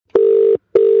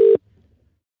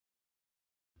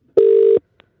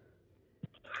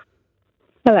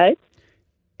Hello.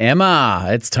 Emma,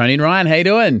 it's Tony and Ryan. How you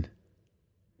doing?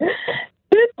 Good,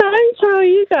 thanks. How are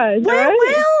you guys? Well, all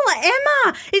right?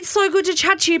 Emma, it's so good to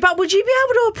chat to you, but would you be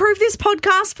able to approve this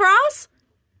podcast for us?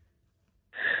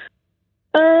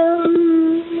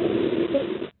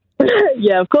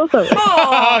 Yeah, of course I will.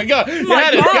 Oh, God. You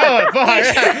had it. Go.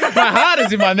 My heart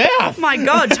is in my mouth. My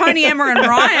God, Tony, Emma and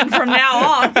Ryan from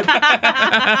now on.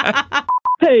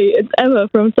 Hey, it's Emma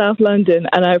from South London,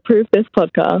 and I approve this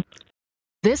podcast.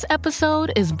 This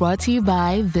episode is brought to you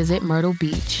by Visit Myrtle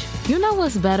Beach. You know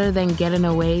what's better than getting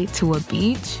away to a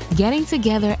beach? Getting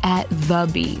together at the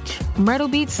beach. Myrtle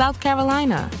Beach, South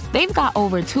Carolina. They've got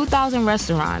over 2,000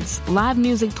 restaurants, live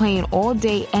music playing all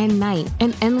day and night,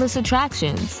 and endless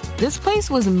attractions. This place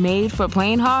was made for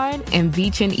playing hard and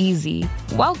beaching easy.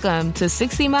 Welcome to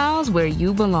 60 miles where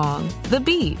you belong. The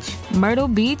beach. Myrtle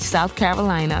Beach, South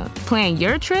Carolina. Plan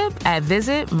your trip at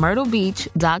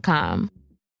visitmyrtlebeach.com.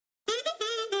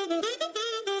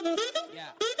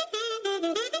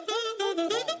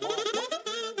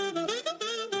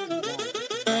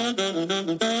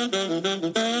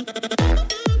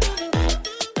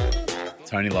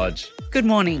 Tony Lodge, Good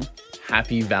morning.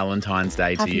 happy Valentine's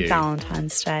Day to you. Happy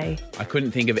Valentine's Day. I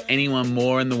couldn't think of anyone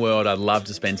more in the world I'd love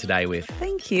to spend today with.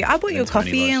 Thank you. I bought you a Tony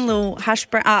coffee Lodge. and a little hash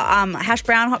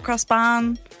brown hot cross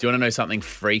bun. Do you want to know something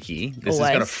freaky? This is Always.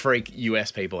 going to freak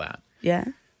US people out. Yeah.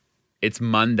 It's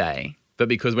Monday, but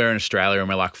because we're in Australia and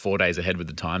we're like 4 days ahead with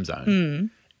the time zone,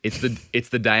 it's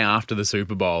the day after the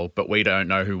Super Bowl, but we don't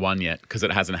know who won yet because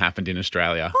it hasn't happened in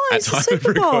Australia. Oh, at it's the time of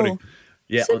Super Bowl. recording.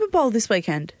 Yeah, Super Bowl this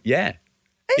weekend. yeah.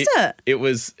 Is it?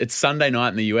 It's Sunday night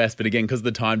in the US, but again, because of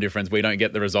the time difference, we don't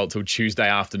get the result till Tuesday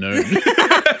afternoon.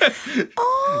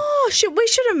 Oh, we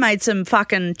should have made some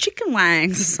fucking chicken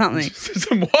wangs or something.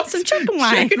 Some what? Some chicken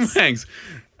wangs. Chicken wangs.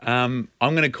 I'm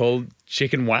going to call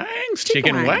chicken wangs.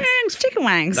 Chicken wangs. Chicken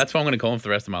wangs. That's what I'm going to call them for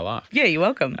the rest of my life. Yeah, you're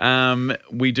welcome.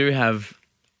 We do have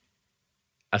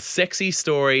a sexy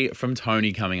story from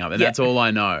Tony coming up, and that's all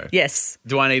I know. Yes.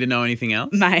 Do I need to know anything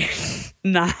else? Mate.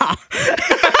 Nah.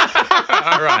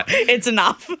 All right. It's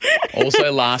enough.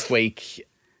 Also, last week,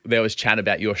 there was chat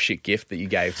about your shit gift that you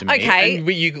gave to me. Okay. And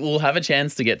you will have a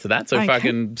chance to get to that, so if I Okay.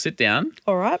 can sit down.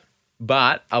 All right.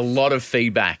 But a lot of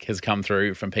feedback has come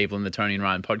through from people in the Tony and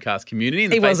Ryan podcast community. In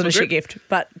the It wasn't a Facebook shit group. gift,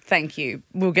 but thank you.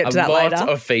 We'll get A to that lot later.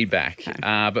 of feedback.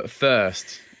 But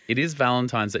first, it is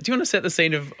Valentine's Day. Do you want to set the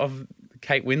scene of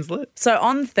Kate Winslet? So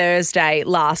on Thursday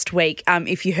last week,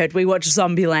 if you heard, we watched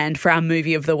Zombieland for our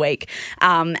movie of the week.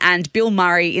 And Bill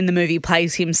Murray in the movie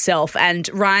plays himself. And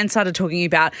Ryan started talking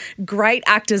about great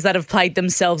actors that have played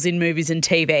themselves in movies and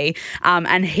TV.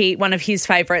 And one of his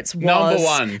favourites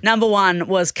was... Number one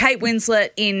was Kate Winslet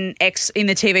in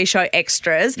the TV show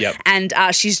Extras. Yep. And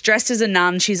she's dressed as a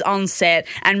nun. She's on set.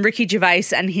 And Ricky Gervais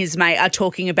and his mate are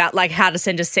talking about like how to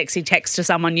send a sexy text to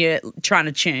someone you're trying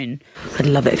to tune. I'd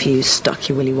love it if you stuck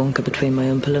your Willy Wonka between my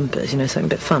Oompa Loompas, something a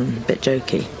bit fun, a bit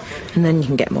jokey. And then you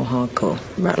can get more hardcore.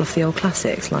 Rattle off the old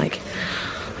classics like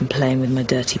I'm playing with my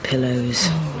dirty pillows,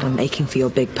 I'm aching for your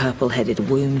big purple-headed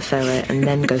womb ferret, and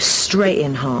then go straight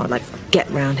in hard, like get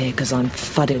round here because I'm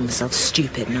fudding myself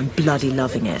stupid and I'm bloody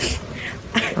loving it.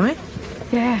 All right?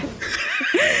 Yeah.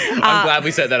 I'm glad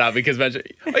we set that up because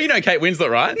you know Kate Winslet,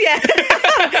 right? Yeah.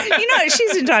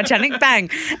 She's in Titanic, bang.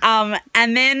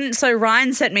 And then, so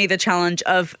Ryan sent me the challenge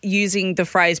of using the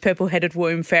phrase purple-headed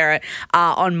womb ferret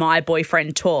on my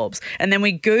boyfriend Torbs. And then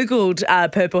we Googled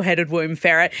purple-headed womb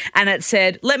ferret and it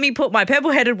said, let me put my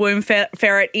purple-headed womb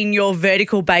ferret in your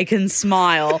vertical bacon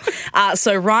smile.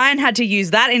 So Ryan had to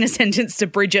use that in a sentence to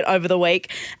Bridget over the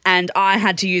week and I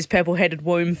had to use purple-headed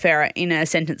womb ferret in a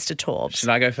sentence to Torbs. Should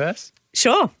I go first?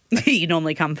 Sure. You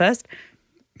normally come first.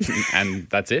 And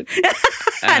that's it.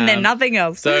 And then nothing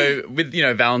else. So with,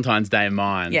 Valentine's Day in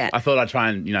mind, Yeah. I thought I'd try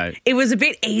and, It was a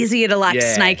bit easier to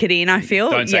snake it in, I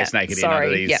feel. Don't say snake it in under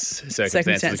these Yep.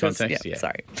 circumstances. Context. Yep.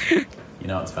 Sorry.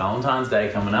 It's Valentine's Day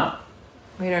coming up.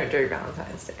 We don't do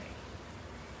Valentine's Day.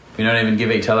 We don't even give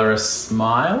each other a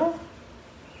smile.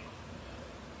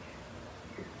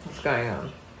 What's going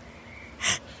on?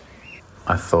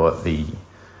 I thought the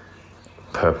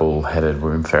purple-headed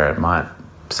womb ferret might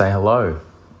say hello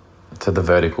to the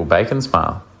vertical bacon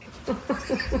smile.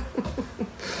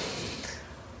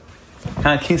 Can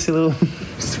I kiss a little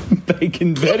vertical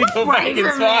bacon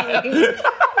smile?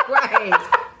 Right.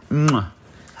 Mwah.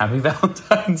 Happy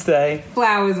Valentine's Day.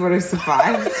 Flowers would have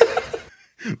survived.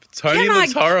 Tony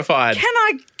looks horrified. Can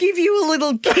I give you a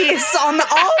little kiss on the...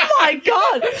 Oh, my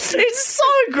God. It's so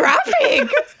graphic.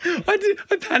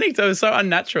 I panicked. It was so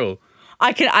unnatural.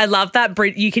 I love that.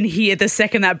 You can hear the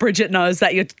second that Bridget knows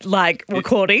that you're like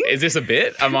recording. Is this a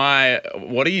bit?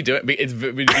 What are you doing?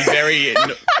 It'd be very...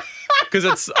 Because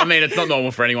it's not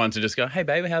normal for anyone to just go, hey,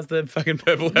 baby, how's the fucking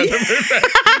purple heather movement?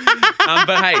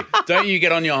 But hey, don't you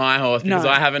get on your high horse because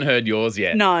I haven't heard yours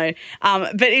yet. No.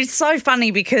 But it's so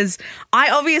funny because I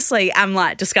obviously am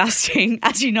like disgusting,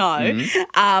 as you know.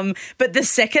 Mm-hmm. But the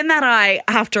second that I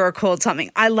have to record something,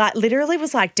 I like literally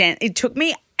was like, it took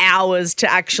me hours to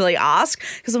actually ask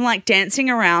because I'm like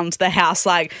dancing around the house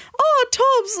like, oh,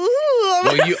 Tobbs.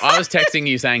 Well, I was texting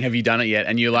you saying, have you done it yet?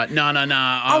 And you're like, no.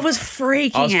 I was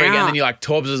freaking out. And then you're like,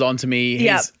 Tobbs is on to me.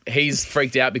 He's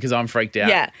freaked out because I'm freaked out.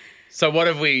 Yeah. So what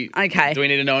have we... Okay. Do we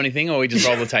need to know anything or we just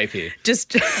roll the tape here?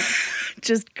 Just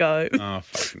go. Oh,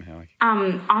 fucking hell.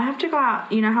 I have to go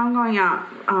out. You know how I'm going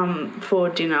out for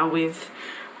dinner with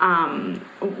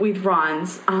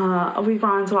Ryan's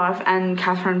wife and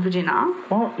Catherine for dinner.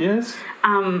 What? Yes.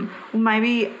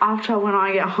 Maybe after when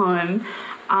I get home,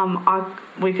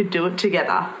 we could do it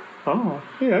together. Oh,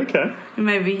 yeah, okay.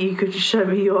 Maybe you could show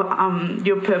me your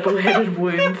purple-headed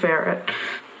womb ferret.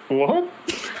 What?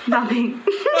 Nothing.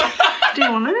 Do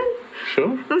you want it?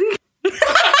 Sure.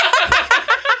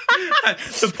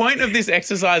 The point of this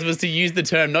exercise was to use the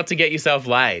term not to get yourself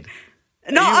laid.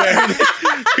 No.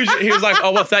 Because he was like,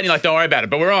 oh, what's that? And you're like, don't worry about it.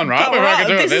 But we're on, right? We're fucking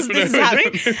doing this is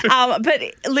happening. But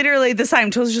literally the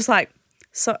same. Tools just like,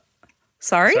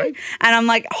 sorry? And I'm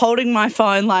like holding my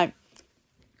phone like,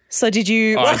 so did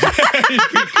you... Oh, you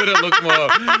couldn't look more.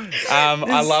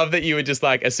 I love that you were just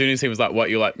like, as soon as he was like, what?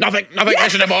 You're like, nothing,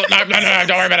 questionable. No,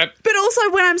 don't worry about it. But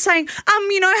also when I'm saying,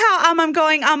 you know how I'm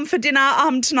going for dinner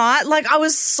tonight? Like I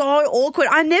was so awkward.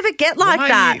 I never get like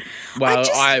that. Well,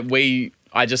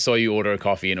 I just saw you order a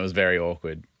coffee and it was very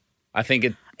awkward. I think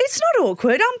it's not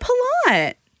awkward. I'm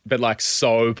polite. But like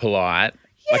so polite,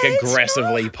 Yeah, like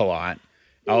aggressively polite.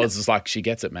 I was just like, she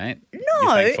gets it, mate. No,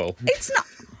 You're thankful. it's not.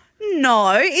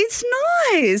 No, it's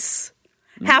nice.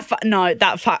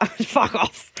 Fuck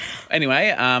off.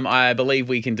 Anyway, I believe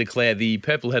we can declare the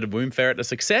purple-headed womb ferret a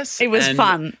success. It was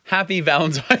fun. Happy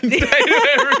Valentine's Day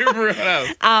to everyone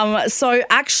else. So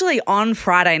actually on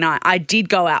Friday night, I did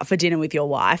go out for dinner with your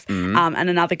wife and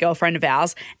another girlfriend of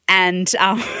ours. And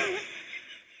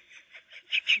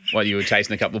what, you were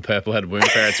chasing a couple of purple-headed womb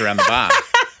ferrets around the bar?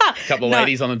 A couple of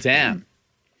ladies on the town?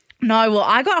 No, well,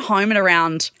 I got home at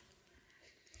around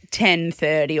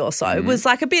 10:30 or so. It was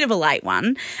like a bit of a late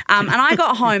one. And I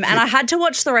got home and I had to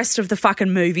watch the rest of the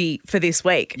fucking movie for this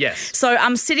week. Yes. So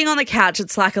I'm sitting on the couch.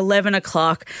 It's like 11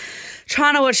 o'clock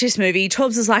trying to watch this movie.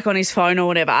 Tobbs is like on his phone or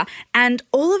whatever. And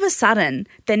all of a sudden,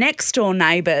 the next door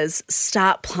neighbours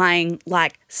start playing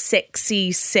like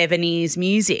sexy 70s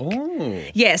music. Ooh.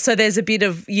 Yeah, so there's a bit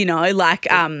of, like...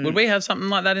 Would we have something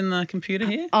like that in the computer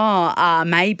here?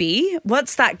 Maybe.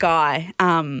 What's that guy?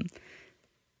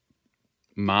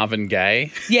 Marvin Gaye.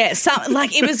 Yeah,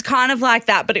 it was kind of like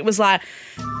that, but it was like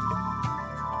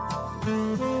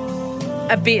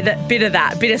a bit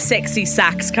of sexy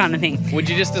sax kind of thing. Would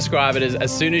you just describe it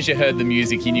as soon as you heard the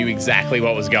music, you knew exactly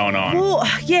what was going on? Well,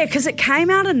 yeah, because it came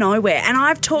out of nowhere. And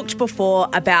I've talked before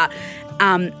about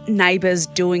neighbours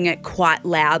doing it quite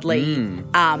loudly.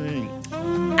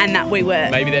 And that we were...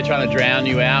 Maybe they're trying to drown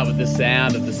you out with the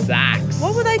sound of the sax.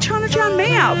 What were they trying to drown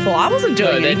me out for? I wasn't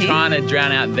doing anything. They're trying to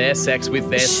drown out their sex with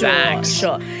their sax.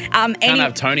 Sure. Can't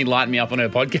have Tony lighten me up on her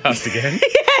podcast again.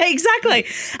 Yeah, exactly.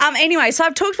 Anyway, so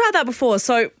I've talked about that before.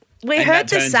 So we heard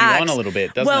the sax. That turns you on a little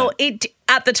bit, doesn't it?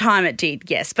 At the time it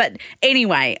did, yes. But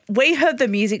anyway, we heard the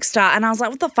music start and I was like,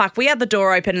 what the fuck? We had the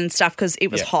door open and stuff because it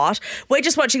was hot. We're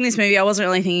just watching this movie. I wasn't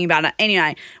really thinking about it.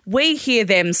 Anyway, we hear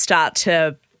them start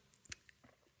to...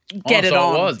 get it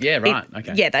on. It was. Yeah, right.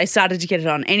 Okay. Yeah, they started to get it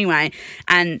on anyway.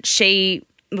 And she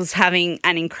was having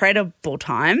an incredible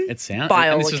time. It sounds by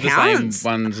all this accounts. Was the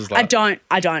same ones as like...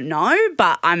 I don't know,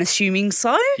 but I'm assuming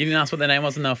so. You didn't ask what their name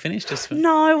was and they were finished?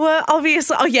 No,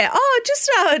 obviously. Oh, yeah. Oh,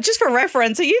 just for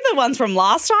reference, are you the ones from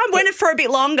last time? Went it for a bit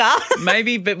longer.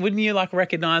 Maybe, but wouldn't you like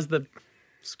recognise the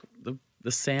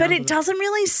sound? But it doesn't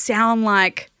really sound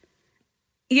like...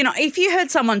 if you heard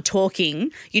someone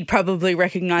talking, you'd probably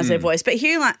recognise their voice. But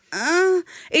hearing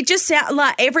it just sounds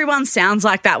like everyone sounds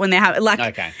like that when they're having, like,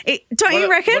 okay. Don't you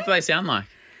reckon? What do they sound like?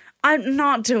 I'm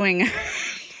not doing...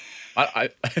 I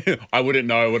wouldn't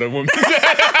know what a woman...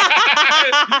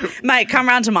 Mate, come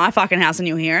round to my fucking house and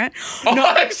you'll hear it.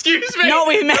 Excuse me. Not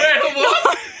with me.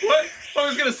 What? I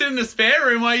was going to sit in the spare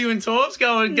room while you and Torbs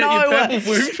go and get your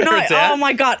purple womb ferrets out. Oh,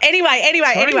 my God.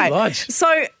 Anyway. Lodge.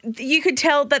 So you could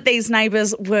tell that these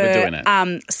neighbours were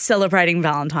celebrating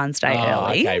Valentine's Day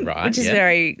early. Okay, right. Which is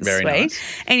very sweet. Nice.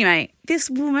 Anyway, this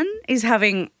woman is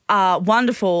having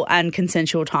wonderful and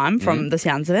consensual time from the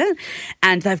sounds of it.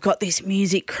 And they've got this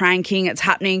music cranking. It's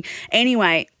happening.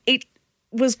 Anyway, it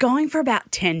was going for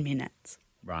about 10 minutes.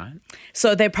 Right.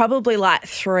 So they're probably like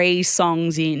 3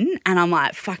 songs in, and I'm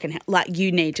like, fucking hell, like,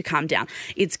 you need to calm down.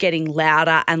 It's getting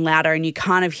louder and louder, and you're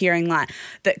kind of hearing like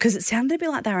that, because it sounded a bit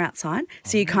like they were outside.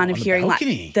 So you're kind of on the hearing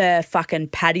balcony. like the fucking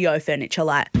patio furniture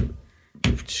like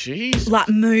Jeez.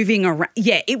 moving around.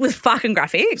 Yeah, it was fucking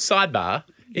graphic. Sidebar.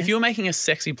 If you were making a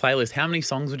sexy playlist, how many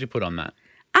songs would you put on that?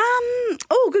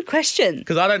 Oh, good question.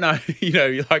 Because I don't know,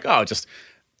 you're like, oh, just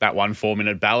that 1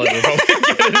 4-minute ballad. Will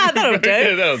probably get it. That'll do.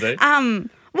 Yeah, that'll do.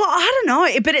 Well, I don't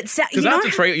know, but it's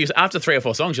Because after 3 or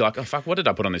 4 songs, you're like, oh, fuck, what did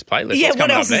I put on this playlist? yeah, What's what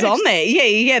coming else up is next? on there?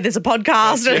 Yeah, there's a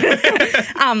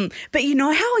podcast. But you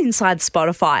know how inside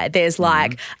Spotify there's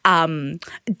like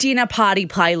dinner party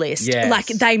playlist, Yes. like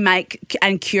they make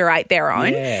and curate their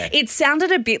own. Yeah. It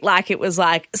sounded a bit like it was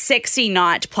like sexy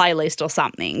night playlist or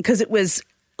something, because it was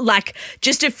like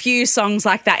just a few songs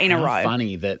like that in a How row.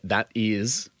 funny that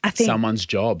is I think- someone's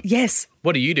job. Yes.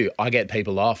 What do? I get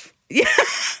people off. Yeah.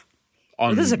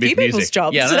 There's a few with people's music.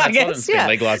 jobs, Yeah, no, I that's what guess, it's been yeah.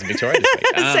 legalised in Victoria this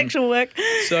week. Sexual work.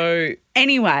 So,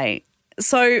 Anyway,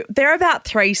 so they're about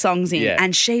 3 songs in, Yeah.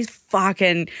 and she's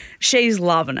loving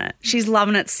it. She's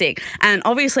loving it sick. And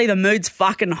obviously the mood's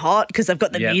fucking hot because they've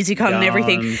got the Yep, music on and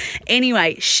everything. gone.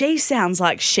 Anyway, she sounds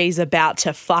like she's about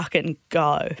to fucking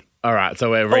go. all right, so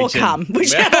we're Or reaching. come,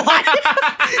 whichever way.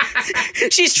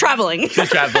 She's travelling. She's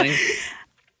travelling.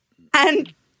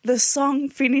 And the song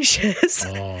finishes Oh.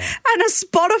 and a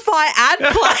Spotify ad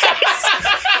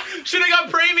plays. Should have got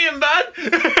premium, bud.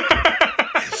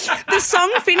 The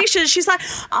song finishes. She's like,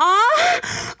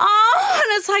 and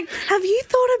it's like, have you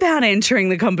thought about entering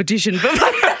the competition?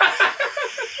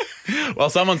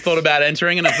 Well, someone's thought about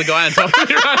entering, and it's the guy on top of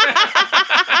me right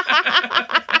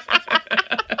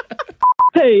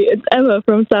now. Hey, it's Emma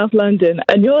from South London,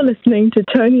 and you're listening to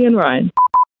Tony and Ryan.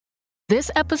 This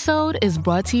episode is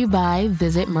brought to you by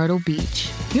Visit Myrtle Beach.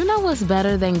 You know what's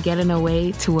better than getting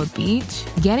away to a beach?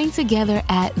 Getting together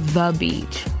at the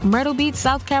beach. Myrtle Beach,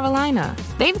 South Carolina.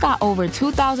 They've got over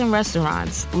 2,000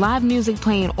 restaurants, live music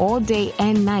playing all day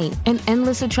and night, and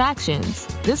endless attractions.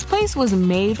 This place was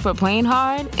made for playing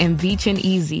hard and beaching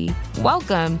easy.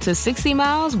 Welcome to 60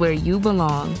 Miles where you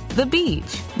belong. The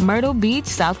beach. Myrtle Beach,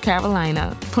 South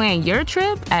Carolina. Plan your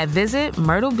trip at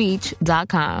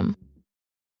visitmyrtlebeach.com.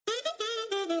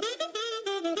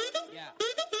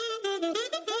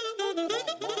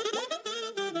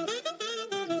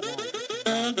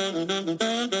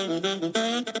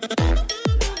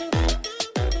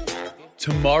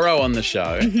 Tomorrow on the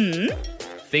show,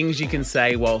 things you can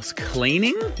say whilst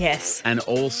cleaning Yes. and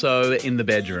also in the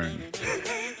bedroom.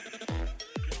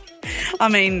 I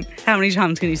mean, how many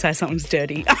times can you say something's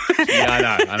dirty?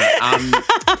 Yeah, I know.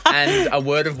 And a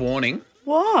word of warning,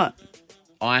 What?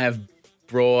 I have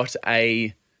brought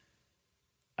a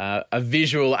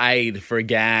visual aid for a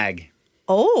gag.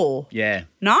 Oh, Yeah.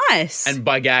 nice. And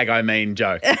by gag, I mean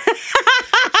joke.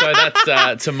 So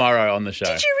that's tomorrow on the show.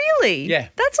 Did you really? Yeah.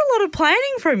 That's a lot of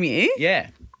planning from you. Yeah.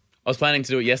 I was planning to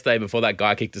do it yesterday before that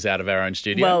guy kicked us out of our own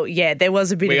studio. Well, yeah, there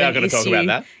was a bit We of are an gonna issue. talk about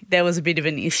that. There was a bit of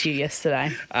an issue yesterday.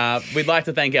 We'd like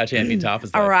to thank our champion tappers,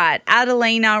 though. All right.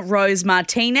 Adelina Rose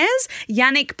Martinez,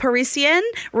 Yannick Parisian,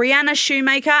 Rihanna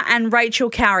Shoemaker, and Rachel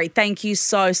Cowrie. Thank you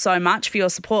so, so much for your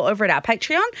support over at our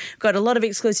Patreon. Got a lot of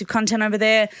exclusive content over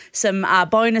there, some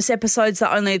bonus episodes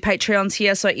that only the Patreon's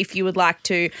here. So if you would like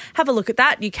to have a look at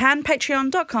that, you can.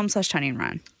 Patreon.com/Tony and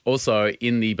Ryan. Also,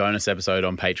 in the bonus episode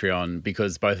on Patreon,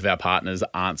 because both of our partners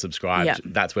aren't subscribed, Yep.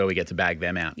 that's where we get to bag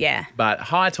them out. Yeah. But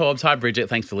hi, Torbs. Hi, Bridget.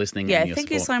 Thanks for listening. Yeah, and your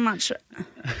thank you support. so much.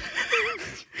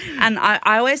 And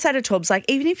I always say to Torbs, like,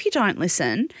 even if you don't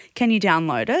listen, can you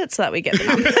download it so that we get the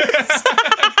numbers?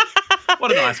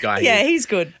 What a nice guy. he Yeah, is. he's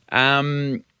good.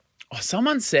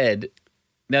 Someone said,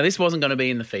 now this wasn't going to be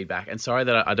in the feedback, and sorry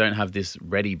that I don't have this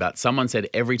ready, but someone said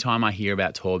every time I hear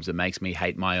about Torbs, it makes me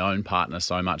hate my own partner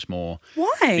so much more.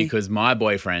 Why? Because my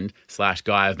boyfriend /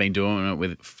 guy I've been doing it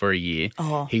with for a year,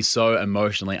 he's so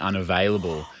emotionally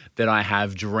unavailable that I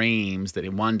have dreams that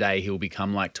in one day he'll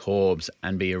become like Torbs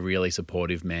and be a really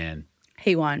supportive man.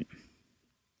 He won't.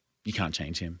 You can't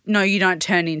change him. No, you don't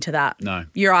turn into that. No.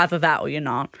 You're either that or you're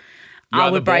not. You're I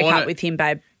either would break born up a- with him,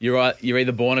 babe. You're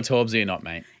either born a Torbs or you're not,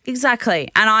 mate. Exactly.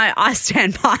 And I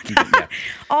stand by that.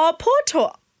 Oh, poor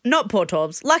Torbs. Not poor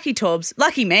Torbs. Lucky Torbs.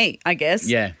 Lucky me, I guess.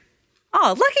 Yeah.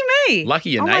 Oh, lucky me. Lucky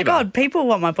your Oh, my neighbour. God. People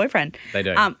want my boyfriend. They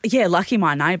do. Yeah, lucky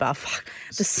my neighbour. Fuck.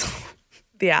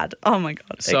 The ad. Oh, my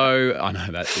God. So, I know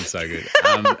that is so good.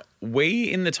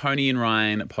 we in the Tony and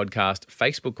Ryan podcast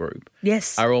Facebook group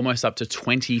Yes. are almost up to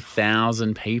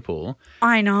 20,000 people.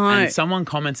 I know. And someone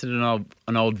commented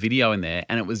an old video in there,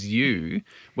 and it was you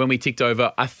when we ticked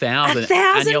over 1,000.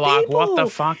 1,000 And you're like, what the people.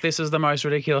 fuck? This is the most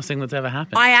ridiculous thing that's ever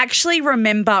happened. I actually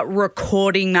remember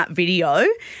recording that video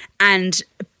and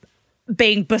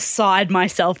being beside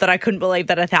myself that I couldn't believe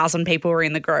that 1,000 people were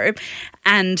in the group.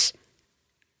 And,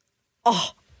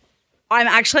 I'm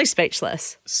actually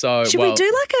speechless. So, Should we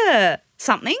do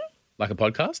something? like a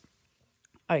podcast?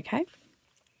 Okay.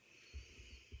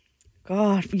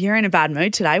 God, you're in a bad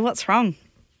mood today. What's wrong?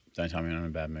 Don't tell me I'm in a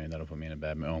bad mood. That'll put me in a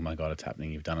bad mood. Oh my God, it's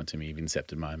happening. You've done it to me. You've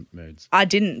incepted my moods. I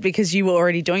didn't because you were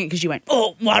already doing it because you went,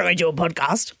 why don't we do a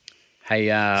podcast?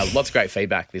 Hey, lots of great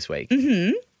feedback this week.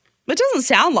 It doesn't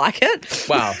sound like it.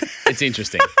 Well, it's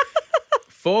interesting.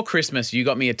 For Christmas, you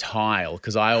got me a tile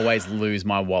because I always lose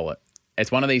my wallet. It's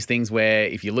one of these things where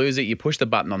if you lose it, you push the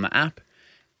button on the app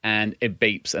and it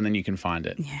beeps and then you can find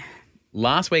it. Yeah.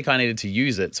 Last week I needed to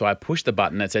use it, so I pushed the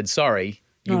button that said, sorry,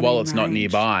 your Not wallet's in not range.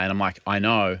 nearby. And I'm like, I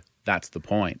know, that's the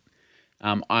point.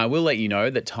 I will let you know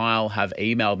that Tile have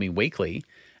emailed me weekly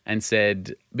and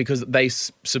said, because they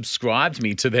subscribed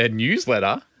me to their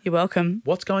newsletter, You're welcome.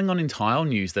 what's going on in Tile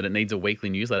News that it needs a weekly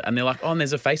newsletter? And they're like, and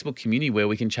there's a Facebook community where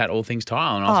we can chat all things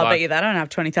Tile. And I was I like, bet you they don't have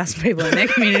 20,000 people in their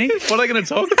community. what are they going to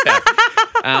talk about?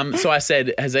 So I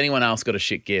said, has anyone else got a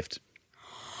shit gift?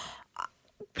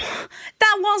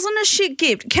 That wasn't a shit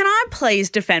gift. Can I please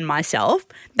defend myself?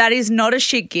 That is not a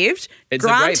shit gift. It's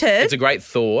Granted, a great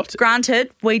thought.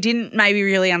 granted, we didn't maybe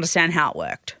really understand how it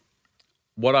worked.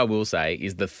 What I will say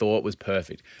is the thought was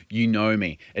perfect. You know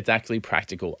me. It's actually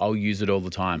practical. I'll use it all the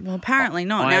time. Well, apparently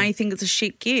not. I- Now you think it's a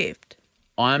shit gift.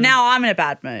 I'm Now I'm in a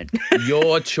bad mood.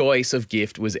 Your choice of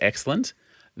gift was excellent.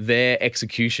 Their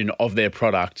execution of their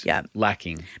product Yeah.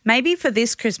 lacking. Maybe for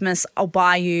this Christmas, I'll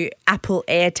buy you Apple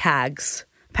AirTags.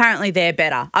 Apparently they're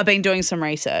better. I've been doing some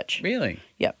research. Really?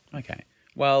 Yep. Okay.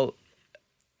 Well,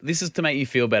 this is to make you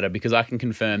feel better because I can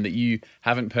confirm that you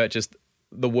haven't purchased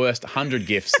the worst 100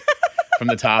 gifts from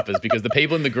the Tarpers because the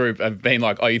people in the group have been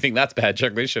like, oh, you think that's bad?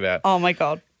 Check this shit out. Oh, my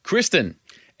God. Kristen,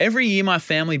 every year my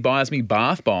family buys me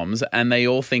bath bombs and they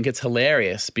all think it's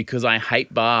hilarious because I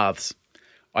hate baths.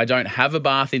 I don't have a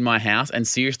bath in my house and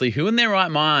seriously, who in their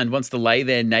right mind wants to lay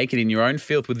there naked in your own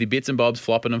filth with your bits and bobs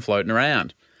flopping and floating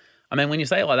around? I mean, when you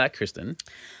say it like that, Kristen.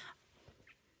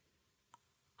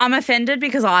 I'm offended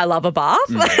because I love a bath.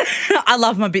 I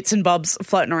love my bits and bobs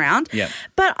floating around. Yeah.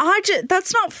 But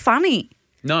that's not funny.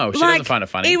 No, she doesn't find it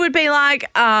funny. It would be like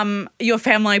your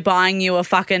family buying you a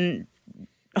fucking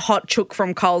hot chook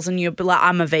from Coles and you'd be like,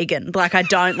 I'm a vegan. Like, I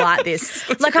don't like this.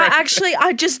 Like,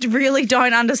 I just really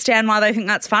don't understand why they think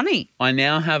that's funny. I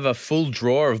now have a full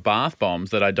drawer of bath bombs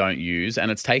that I don't use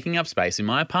and it's taking up space in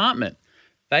my apartment.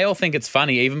 They all think it's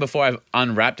funny. Even before I've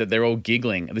unwrapped it, they're all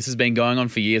giggling. This has been going on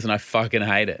for years and I fucking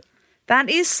hate it. That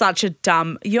is such a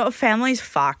dumb. Your family's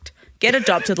fucked. Get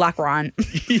adopted like Ryan.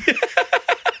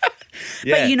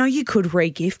 Yeah. But you know, you could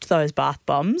re-gift those bath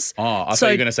bombs. Oh, I thought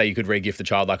you were going to say you could re-gift the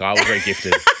child like I was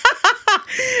re-gifted.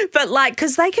 But like,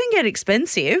 because they can get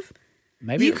expensive.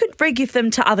 Maybe You could re-gift them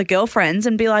to other girlfriends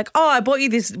and be like, oh, I bought you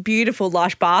this beautiful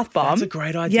lush bath bomb. That's a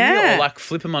great idea. Yeah. Or like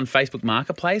flip them on Facebook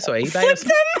Marketplace or eBay. or Flip something.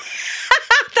 them.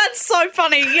 That's so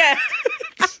funny. Yeah.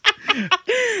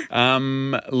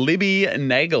 Libby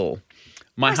Nagel.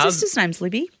 My sister's name's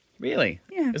Libby. Really?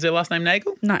 Yeah. Is their last name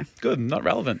Nagel? No. Good, not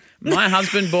relevant. My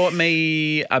husband bought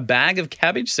me a bag of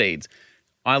cabbage seeds.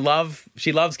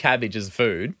 She loves cabbage as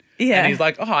food. Yeah. And he's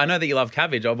like, oh, I know that you love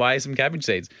cabbage. I'll buy you some cabbage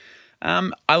seeds.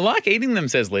 I like eating them,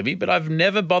 says Libby, but I've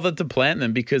never bothered to plant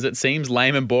them because it seems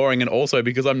lame and boring and also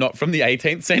because I'm not from the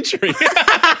 18th century.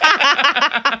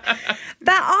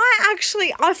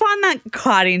 I find that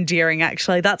quite endearing,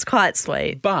 actually. That's quite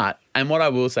sweet. But, and what I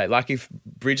will say, like if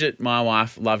Bridget, my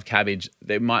wife, loved cabbage,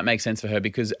 it might make sense for her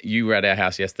because you were at our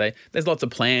house yesterday. There's lots of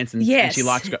plants and, Yes. and she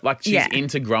likes, like she's Yeah.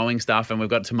 into growing stuff and we've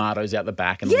got tomatoes out the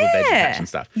back and little veggie patch and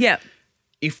stuff. Yeah.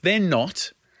 If they're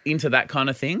not into that kind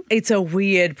of thing, It's a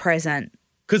weird present.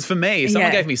 because for me, if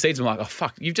someone Yeah. gave me seeds, I'm like, oh,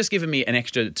 fuck, you've just given me an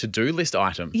extra to-do list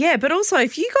item. Yeah, but also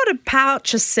if you got a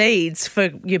pouch of seeds for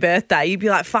your birthday, you'd be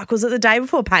like, fuck, was it the day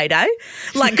before payday?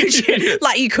 Like,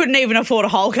 you couldn't even afford a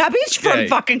whole cabbage from Yeah.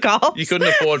 fucking Coles. You couldn't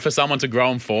afford for someone to grow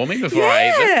them for me before I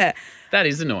ate them. Yeah. That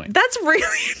is annoying. That's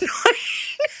really annoying.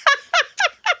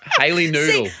 Haley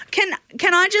Noodle. See,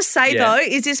 can I just say, Yeah. though,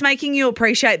 is this making you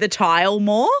appreciate the tile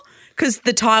more? Because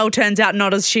the tile turns out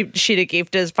not as shit a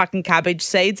gift as fucking cabbage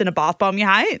seeds and a bath bomb you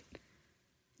hate.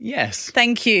 Yes.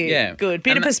 Thank you. Yeah. Good.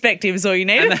 Bit And of perspective is all you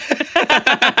need.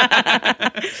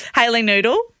 Haley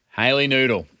Noodle. Haley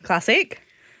Noodle. Classic.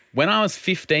 When I was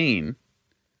 15,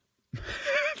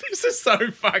 This is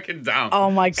so fucking dumb.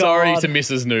 Oh, my God. Sorry to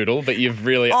Mrs. Noodle, but you've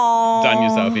really done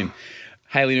yourself in.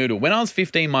 Hayley Noodle, when I was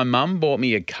 15, my mum bought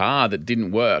me a car that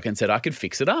didn't work and said I could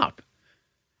fix it up.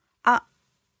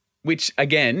 Which,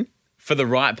 again, for the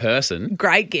right person.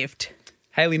 Great gift.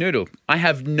 Hayley Noodle, I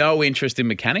have no interest in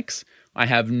mechanics. I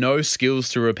have no skills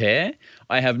to repair.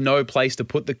 I have no place to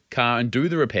put the car and do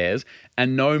the repairs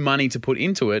and no money to put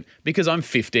into it because I'm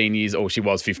 15 years old. She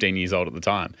was 15 years old at the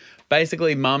time.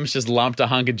 Basically, mum's just lumped a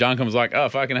hunk of junk and was like, oh,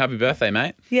 fucking happy birthday,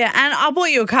 mate. Yeah, and I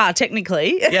bought you a car,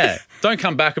 technically. Yeah. Don't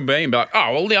come back and be like,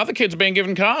 oh, well, the other kids are being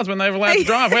given cars when they're allowed to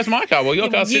drive. Where's my car? Well, your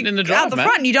car's sitting in the drive, Out the mate.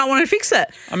 front, you don't want to fix it.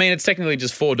 I mean, it's technically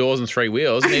just 4 doors and 3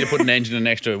 wheels. You need to put an engine and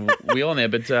an extra wheel on there.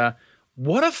 But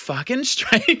what a fucking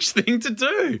strange thing to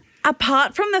do.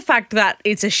 Apart from the fact that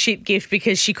it's a shit gift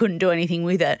because she couldn't do anything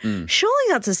with it, surely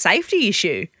that's a safety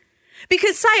issue.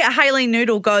 Because say a Hayley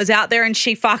Noodle goes out there and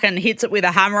she fucking hits it with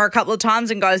a hammer a couple of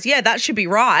times and goes, yeah, that should be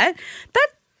right.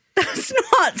 That's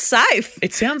not safe.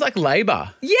 It sounds like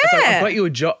labour. Yeah. It's like, I've got you a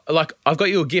job. Like, I've got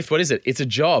you a gift. What is it? It's a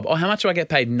job. Oh, how much do I get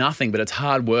paid? Nothing, but it's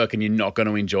hard work and you're not going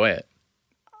to enjoy it.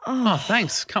 Oh,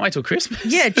 thanks. Can't wait till Christmas.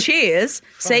 Yeah, cheers.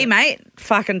 See, mate,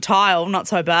 fucking tile, not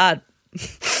so bad.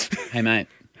 Hey, mate.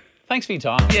 Thanks for your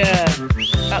time. Yeah,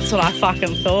 that's what I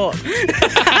fucking thought.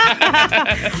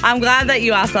 I'm glad that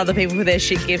you asked other people for their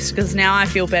shit gifts because now I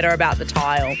feel better about the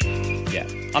tile. Yeah,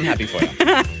 I'm happy for you.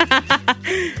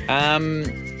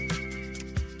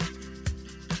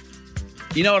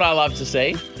 You know what I love to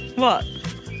see? What?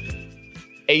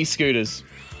 E-scooters.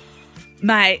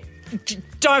 Mate,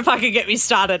 don't fucking get me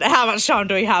started. How much time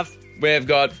do we have? We've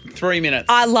got 3 minutes.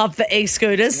 I love the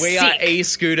e-scooters. We Sick. are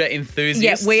e-scooter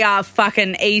enthusiasts. Yeah, we are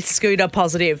fucking e-scooter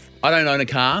positive. I don't own a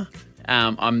car.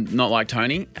 I'm not like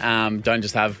Tony. Don't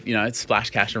just have, splash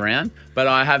cash around. But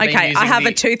I have been using I have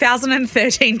a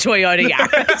 2013 Toyota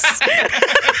Yaris.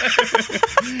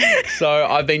 So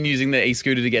I've been using the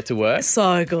e-scooter to get to work.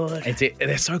 So good.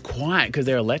 They're so quiet because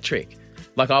they're electric.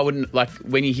 Like I wouldn't, like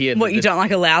when you hear... What, you don't like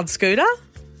a loud scooter?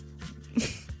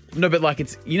 No, but like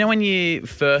it's, when you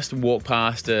first walk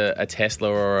past a Tesla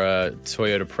or a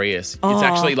Toyota Prius, it's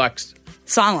actually like...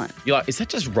 Silent. You're like, is that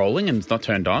just rolling and it's not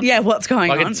turned on? Yeah, what's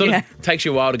going on? It sort of takes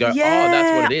you a while to go, oh,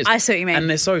 that's what it is. I see what you mean. And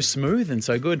they're so smooth and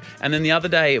so good. And then the other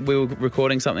day we were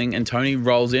recording something and Tony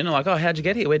rolls in and like, oh, how'd you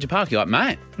get here? Where'd you park? You're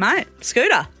like, mate,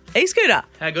 scooter. E-scooter.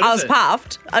 How good I is was it?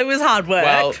 puffed. It was hard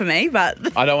work for me,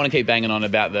 but... I don't want to keep banging on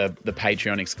about the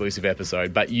Patreon exclusive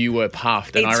episode, but you were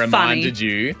puffed and It's I reminded funny.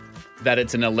 you that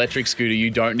it's an electric scooter. You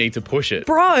don't need to push it.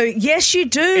 Bro, yes you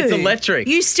do. It's electric.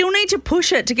 You still need to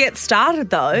push it to get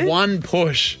started though. One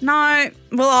push. No.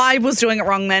 Well, I was doing it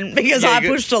wrong then because I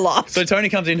pushed a lot. So Tony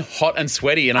comes in hot and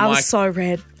sweaty and I I'm was like... so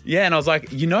red. Yeah, and I was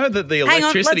like, that the Hang on,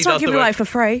 electricity let's not does give the it away work. for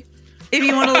free. If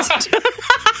you want to listen to it.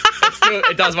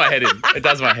 It does my head in. It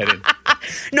does my head in.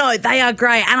 No, they are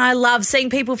great. And I love seeing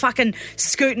people fucking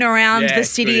scooting around Yeah, the it's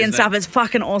city good, and isn't stuff. it? It's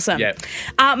fucking awesome. Yeah.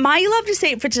 My You Love to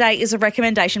See It for today is a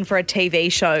recommendation for a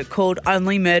TV show called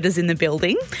Only Murders in the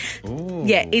Building. Ooh.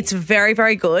 Yeah, it's very,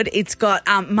 very good. It's got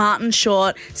Martin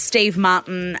Short, Steve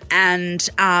Martin, and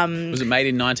Was it made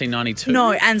in 1992?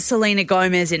 no, and Selena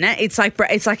Gomez in it. It's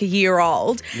like a year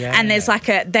old, Yeah. and there's like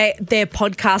they're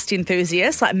podcast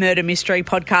enthusiasts, like murder mystery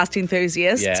podcast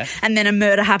enthusiasts, Yeah. and then a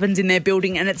murder happens in their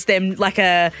building, and it's them like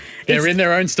They're in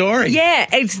their own story. yeah,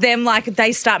 it's them like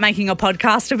they start making a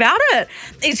podcast about it.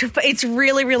 It's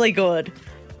really, really good.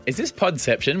 Is this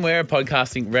Podception? We're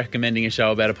podcasting recommending a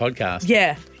show about a podcast.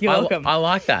 Yeah, you're welcome. I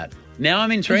like that. Now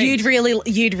I'm intrigued. You'd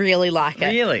really like it.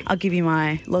 Really? I'll give you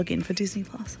my login for Disney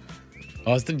Plus.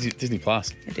 Oh, it's Disney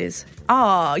Plus. It is.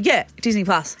 Oh, yeah, Disney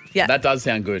Plus. Yeah. That does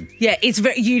sound good. Yeah,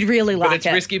 you'd really like But it's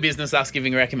it. risky business us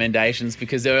giving recommendations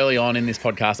because early on in this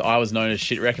podcast I was known as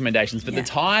shit recommendations, but the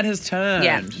tide has turned.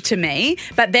 Yeah, to me.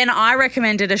 But then I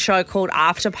recommended a show called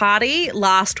After Party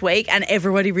last week and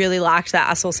everybody really liked that.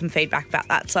 I saw some feedback about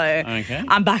that. So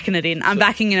I'm backing it in. I'm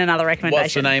backing in another recommendation.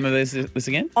 What's the name of this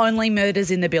again? Only Murders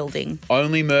in the Building.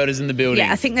 Only Murders in the Building.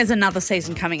 Yeah, I think there's another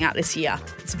season coming out this year.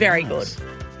 It's very good.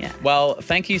 Yeah. Well,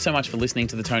 thank you so much for listening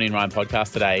to the Tony and Ryan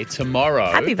podcast today. Tomorrow.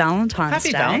 Happy Valentine's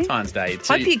Day. Happy Valentine's Day.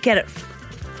 Hope you get it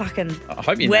fucking I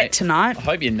hope your wet tonight. I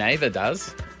hope your neighbour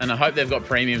does. And I hope they've got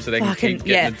premium so they can Fucking, keep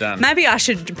getting it done. Maybe I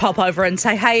should pop over and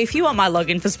say, hey, if you want my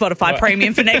login for Spotify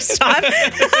Premium for next time,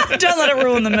 don't let it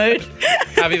ruin the mood.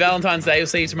 Happy Valentine's Day. We'll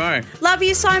see you tomorrow. Love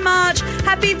you so much.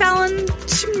 Happy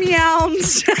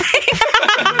Valentine's Day.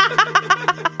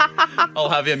 I'll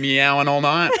have you meowing all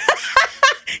night.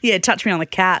 Yeah, touch me on the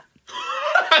cat.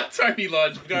 Tony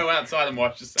Lodge, go outside and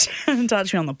watch yourself.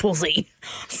 Touch me on the pussy.